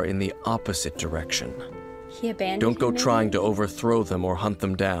far in the opposite direction. He abandoned. Don't go him, maybe? trying to overthrow them or hunt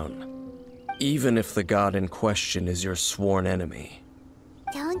them down. even if the god in question is your sworn enemy.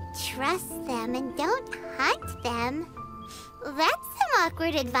 Don't trust them and don't hunt them. That's some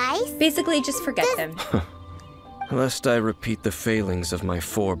awkward advice. Basically, just forget them. Lest I repeat the failings of my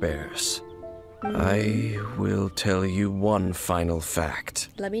forebears, I will tell you one final fact.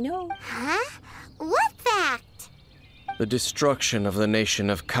 Let me know. Huh? What fact? The destruction of the nation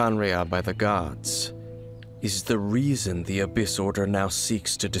of Kanria by the gods is the reason the Abyss Order now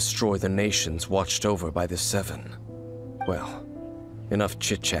seeks to destroy the nations watched over by the Seven. Well, enough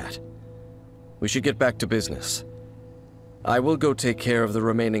chit-chat. We should get back to business. I will go take care of the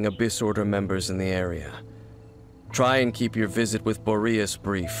remaining Abyss Order members in the area. Try and keep your visit with Boreas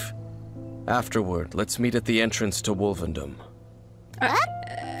brief. Afterward, let's meet at the entrance to Wolvendom.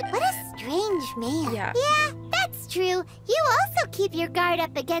 What a strange man. Yeah. Yeah, that's true. You also keep your guard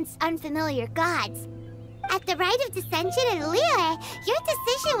up against unfamiliar gods. At the Rite of Dissension in Liyue, your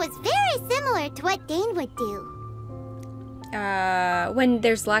decision was very similar to what Dain would do. When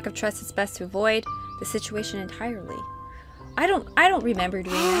there's lack of trust, it's best to avoid the situation entirely. I don't remember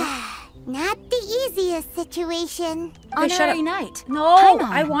doing that. Not the easiest situation. Okay, shut Honorary up. Knight. No, Paimon,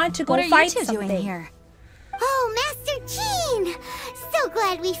 I want to go what are fight you two something. doing here? Oh, Master Jean! So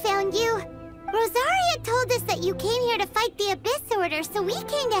glad we found you. Rosaria told us that you came here to fight the Abyss Order, so we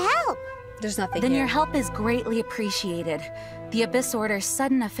came to help. There's nothing Then here. your help is greatly appreciated. The Abyss Order's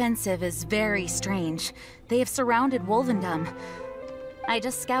sudden offensive is very strange. They have surrounded Wolvendom. I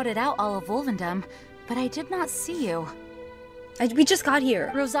just scouted out all of Wolvendom, but I did not see you. We just got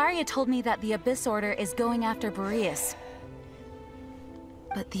here. Rosaria told me that the Abyss Order is going after Boreas.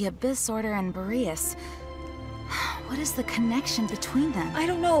 But the Abyss Order and Boreas... What is the connection between them? I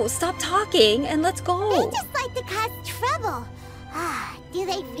don't know. Stop talking and let's They go. just like to cause trouble. Do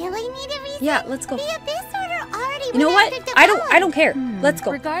they really need a reason? Yeah, let's go. The Abyss Order already You know went what? after I don't Devon. care. Let's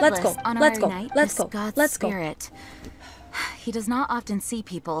go. Regardless, Let's go. Honorary Let's go. Knight Let's is go. God's Let's go. spirit. He does not often see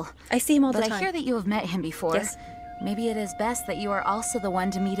people. I see him all the But time. I hear that you have met him before. Yes. Maybe it is best that you are also the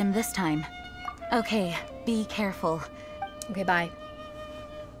one to meet him this time. Okay, be careful. Okay, bye.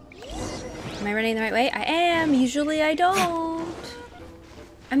 Am I running the right way? I am. Usually I don't.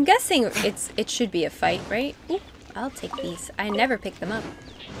 I'm guessing it should be a fight, right? Ooh, I'll take these. I never pick them up.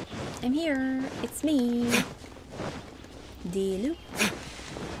 I'm here. It's me. Dealoop.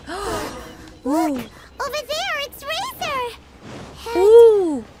 Ooh. Over there, it's Razor.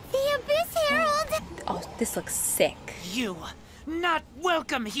 Ooh. The Abyss Herald. Oh, this looks sick. You not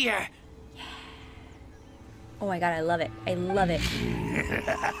welcome here. Oh my god, I love it. I love it.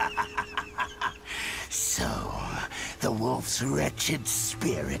 So, the wolf's wretched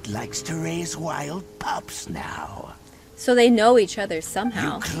spirit likes to raise wild pups now. So they know each other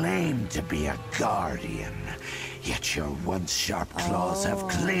somehow. You claim to be a guardian, yet your once sharp claws have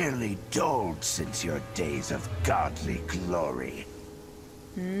clearly dulled since your days of godly glory.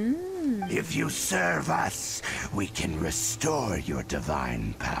 If you serve us, we can restore your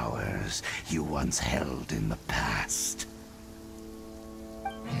divine powers you once held in the past.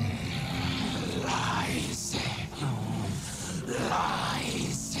 Lies.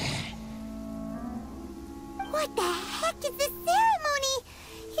 Lies. What the heck is this ceremony?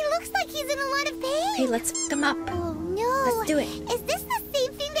 He looks like he's in a lot of pain. Okay, let's fuck them up. Oh no. Let's do it. Is this the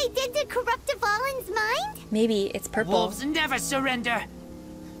same thing they did to corrupt Dvalin's mind? Maybe it's purple. Wolves never surrender.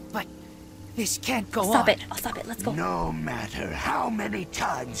 But this can't go Stop on. it. I'll stop it. Let's go. No matter how many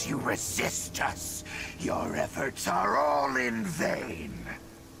times you resist us, your efforts are all in vain.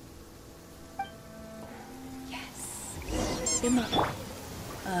 Him up.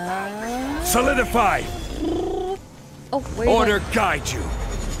 Solidify! Oh, where are you Order guide you. going?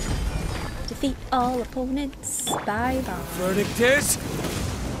 Defeat all opponents by bomb. Verdict is...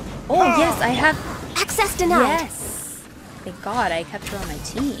 Oh, yes, I have... Access denied. Yes. Thank God I kept her on my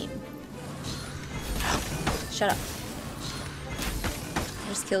team. Shut up. I'll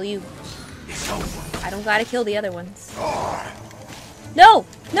just kill you. I don't gotta kill the other ones. No!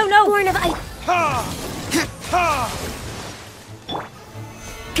 No, no! Born of ice. Ha! Ha!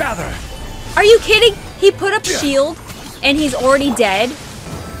 Gather! Are you kidding? He put up a shield and he's already dead?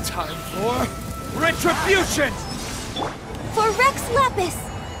 Time for retribution! For Rex Lapis.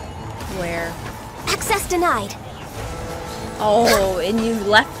 Where? Access denied. Oh, and you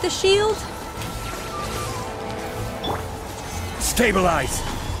left the shield? Stabilize!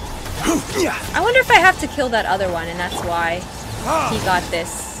 I wonder if I have to kill that other one and that's why he got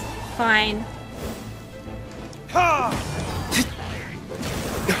this. Fine. Ha!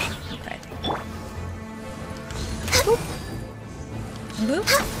 Okay. Boop.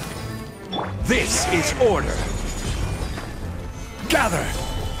 This is order. Gather!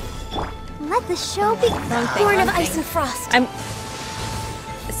 Let the show be Wrong thing, born wrong of ice thing. and frost.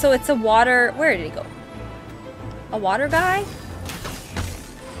 So it's a water... Where did he go? A water guy?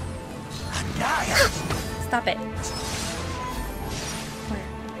 Stop it. Where?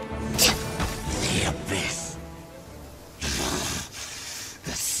 The Abyss.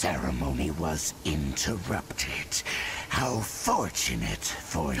 The ceremony was interrupted. How fortunate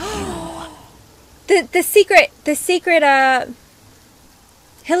for you. The secret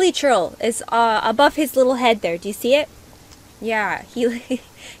hilly churl is above his little head there. Do you see it? Yeah, he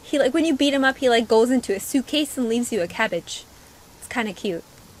like when you beat him up, he like goes into a suitcase and leaves you a cabbage. It's kind of cute.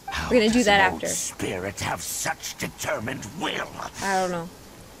 We're gonna do that How does an after. old spirit have such determined will? I don't know.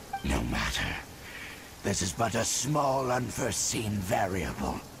 No matter. This is but a small unforeseen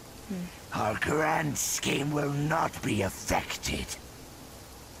variable. Our grand scheme will not be affected.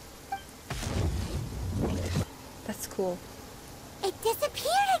 That's cool. It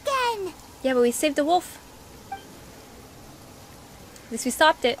disappeared again. Yeah, but we saved the wolf. At least we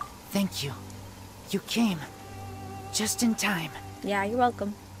stopped it. Thank you. You came. Just in time. Yeah, you're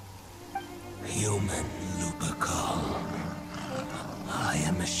welcome. Human Lupercal. I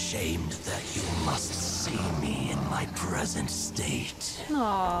am ashamed that you must see me in my present state.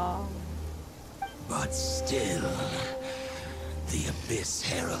 Aww. But still, the Abyss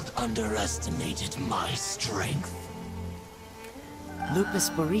Herald underestimated my strength. Lupus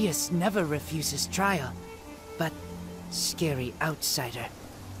Boreas never refuses trial, but scary outsider,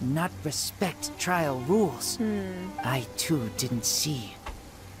 not respect trial rules. I too didn't see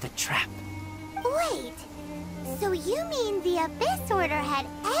the trap. Wait, so you mean the Abyss Order had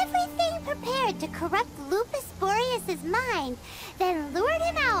everything prepared to corrupt Lupus Boreas' mind, then lured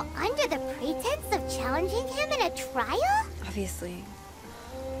him out under the pretense of challenging him in a trial? Obviously.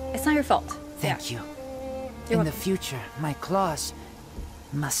 It's not your fault. Thank you. You're In the welcome. future, my claws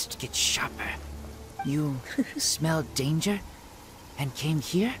must get sharper. You smelled danger and came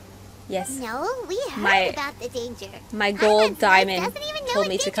here? Yes. No, we heard My- about the danger. my gold Paimon's wife diamond doesn't even know told what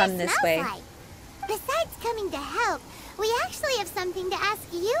me to danger come this smells way. like. Besides coming to help, we actually have something to ask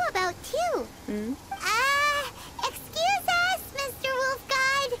you about too. Excuse us, Mr. Wolf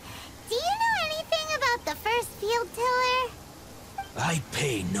Guide. Do you know anything about the first field tiller? I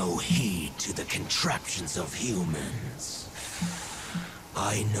pay no heed to the contraptions of humans.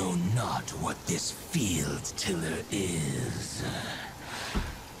 I know not what this field tiller is.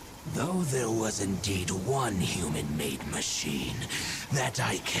 Though there was indeed one human-made machine that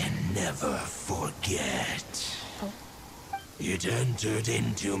I can never forget. It entered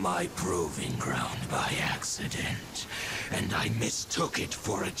into my proving ground by accident, and I mistook it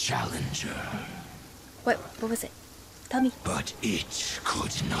for a challenger. What was it? Tell me. But it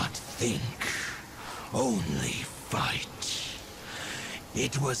could not think, only fight.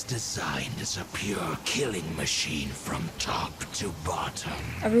 It was designed as a pure killing machine from top to bottom.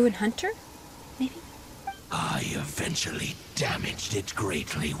 A ruined hunter? Maybe? I eventually damaged it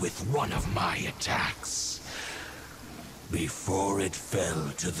greatly with one of my attacks. Before it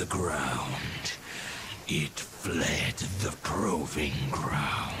fell to the ground, it fled the proving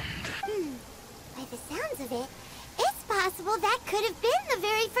ground. By the sounds of it, it's possible that could have been the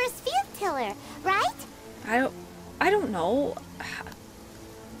very first field tiller, right? I don't know.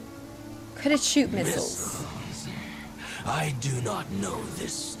 Could it shoot missiles? I do not know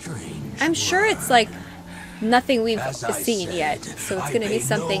this strange I'm sure it's like nothing we've As I seen said, yet, so it's I gonna be pay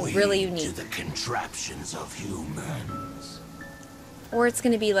something no really heed unique. to the contraptions of humans. Or it's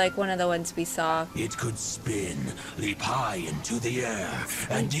gonna be like one of the ones we saw. It could spin, leap high into the air,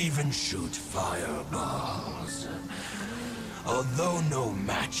 and even shoot fireballs. Although no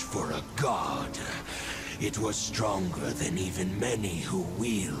match for a god, it was stronger than even many who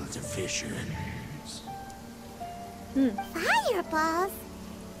wield visions. Fireballs?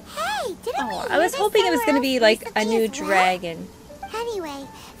 Hey, didn't we Oh, hear I was this hoping it was gonna somewhere be else like a recently new as well? dragon. Anyway,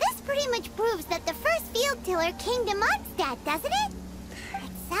 this pretty much proves that the first field tiller came to Mondstadt, doesn't it?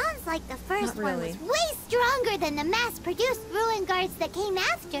 It sounds like the first Not one really. was way stronger than the mass-produced ruin guards that came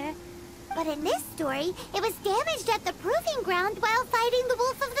after. But in this story, it was damaged at the proving ground while fighting the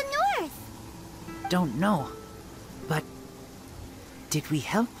Wolf of the North. Don't know. But did we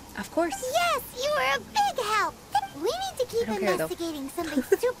help? Of course. Yes, you were a big help. We need to keep I don't care, though. investigating something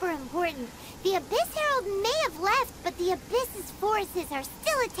super important. The Abyss Herald may have left, but the Abyss's forces are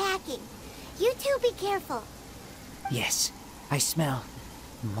still attacking. You two be careful. Yes, I smell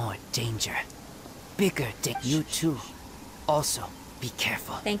more danger. Bigger danger. You too. Also, be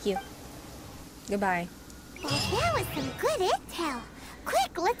careful. Thank you. Goodbye. Well, that was some good intel.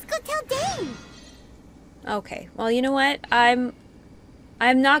 Quick, let's go tell Dane. Okay. Well, you know what? I'm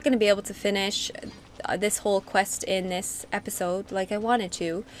I'm not going to be able to finish this whole quest in this episode like I wanted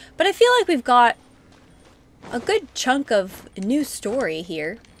to. But I feel like we've got a good chunk of new story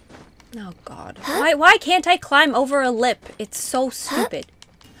here. Oh god. Why can't I climb over a lip? It's so stupid.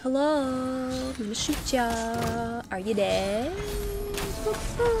 Hello, I'm gonna shoot ya. Are you there?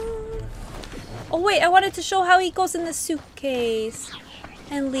 Oh wait, I wanted to show how he goes in the suitcase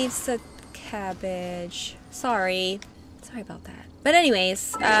and leaves the cabbage. Sorry about that. But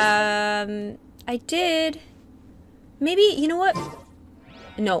anyways, I did. Maybe, you know what?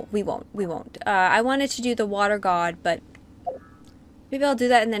 No, we won't. I wanted to do the water god, but maybe I'll do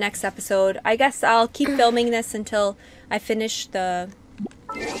that in the next episode. I guess I'll keep filming this until I finish the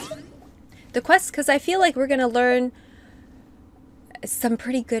quest, because I feel like we're gonna learn some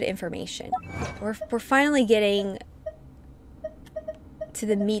pretty good information. We're finally getting to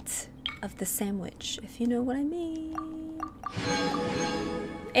the meat of the sandwich, if you know what I mean.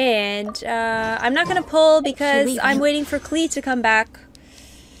 And I'm not gonna pull because I'm waiting for Klee to come back.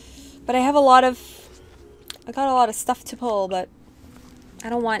 But I got a lot of stuff to pull, but I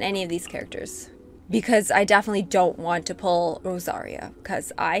don't want any of these characters. Because I definitely don't want to pull Rosaria,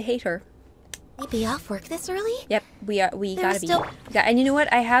 because I hate her. Be off work this early? Yep, we gotta be. And you know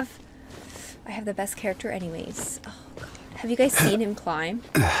what? I have the best character anyways. Oh god. Have you guys seen him climb?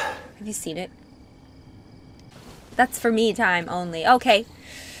 Have you seen it? That's for me time only. Okay.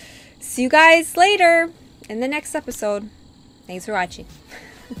 See you guys later in the next episode. Thanks for watching.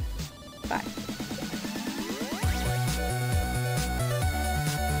 Bye.